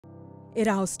It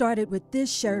all started with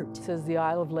this shirt. It says the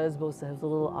Isle of Lesbos. It has a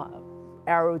little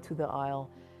arrow to the isle,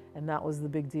 and that was the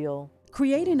big deal.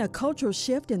 Creating a cultural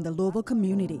shift in the Louisville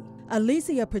community.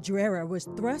 Alicia Pedreira was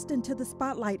thrust into the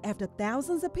spotlight after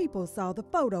thousands of people saw the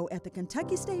photo at the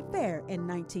Kentucky State Fair in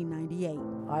 1998.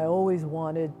 I always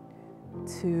wanted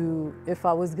to, if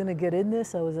I was going to get in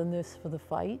this, I was in this for the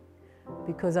fight,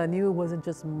 because I knew it wasn't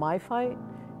just my fight,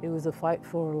 it was a fight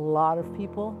for a lot of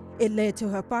people. It led to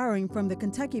her firing from the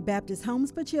Kentucky Baptist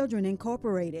Homes for Children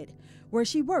Incorporated, where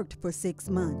she worked for 6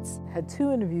 months. I had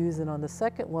 2 interviews, and on the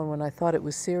second one, when I thought it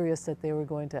was serious that they were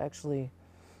going to actually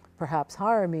perhaps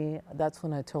hire me, that's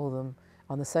when I told them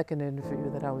on the second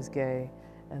interview that I was gay,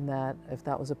 and that if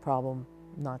that was a problem,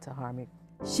 not to hire me.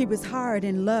 She was hired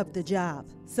and loved the job.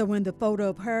 So when the photo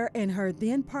of her and her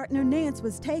then partner Nance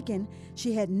was taken,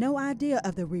 she had no idea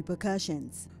of the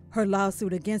repercussions. Her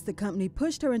lawsuit against the company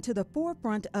pushed her into the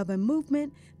forefront of a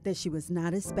movement that she was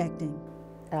not expecting.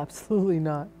 Absolutely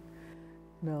not.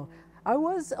 No. I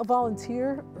was a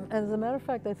volunteer. As a matter of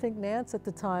fact, I think Nance at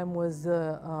the time was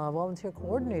the volunteer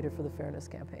coordinator for the Fairness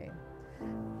Campaign.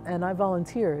 And I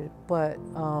volunteered, but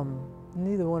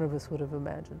neither one of us would have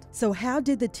imagined. So how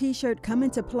did the t-shirt come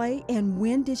into play, and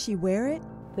when did she wear it?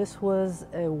 This was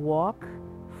a walk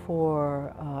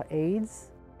for AIDS.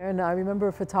 And I remember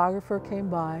a photographer came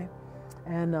by,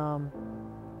 and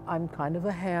I'm kind of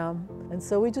a ham. And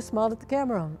so we just smiled at the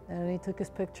camera, and he took his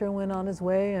picture and went on his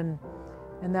way, and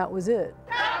that was it.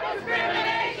 Stop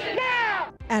discrimination now!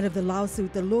 Out of the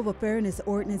lawsuit, the Louisville Fairness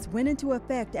Ordinance went into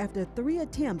effect after 3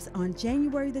 attempts on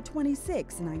January the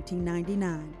 26th,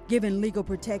 1999, giving legal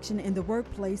protection in the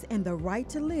workplace and the right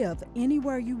to live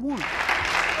anywhere you want.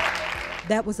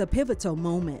 That was a pivotal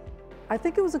moment. I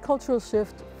think it was a cultural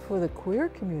shift for the queer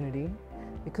community,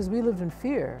 because we lived in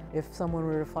fear. If someone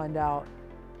were to find out,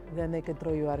 then they could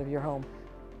throw you out of your home.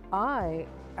 I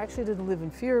actually didn't live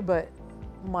in fear, but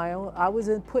I was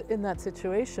put in that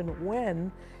situation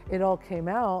when it all came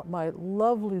out. My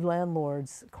lovely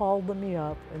landlords called me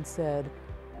up and said,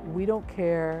 "We don't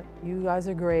care, you guys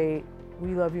are great,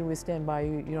 we love you, we stand by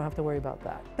you, you don't have to worry about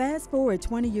that." Fast forward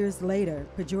 20 years later,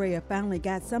 Pedreira finally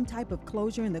got some type of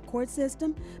closure in the court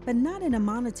system, but not in a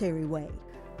monetary way.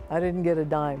 I didn't get a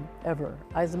dime, ever.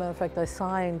 As a matter of fact, I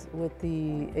signed with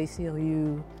the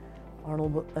ACLU,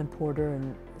 Arnold and Porter,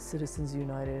 and Citizens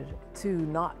United to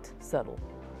not settle,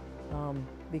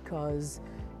 because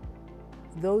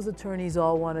those attorneys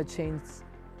all want to change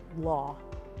law.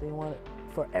 They want it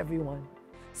for everyone.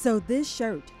 So this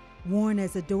shirt, worn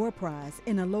as a door prize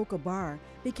in a local bar,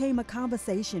 became a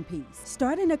conversation piece,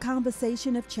 starting a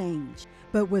conversation of change.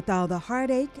 But with all the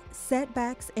heartache,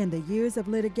 setbacks, and the years of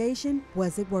litigation,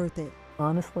 was it worth it?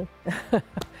 Honestly,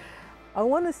 I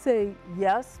want to say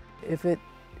yes. If it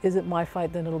isn't my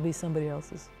fight, then it'll be somebody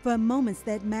else's. For Moments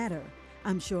That Matter,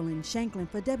 I'm Shirlene Shanklin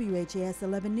for WHAS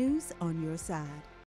 11 News, on your side.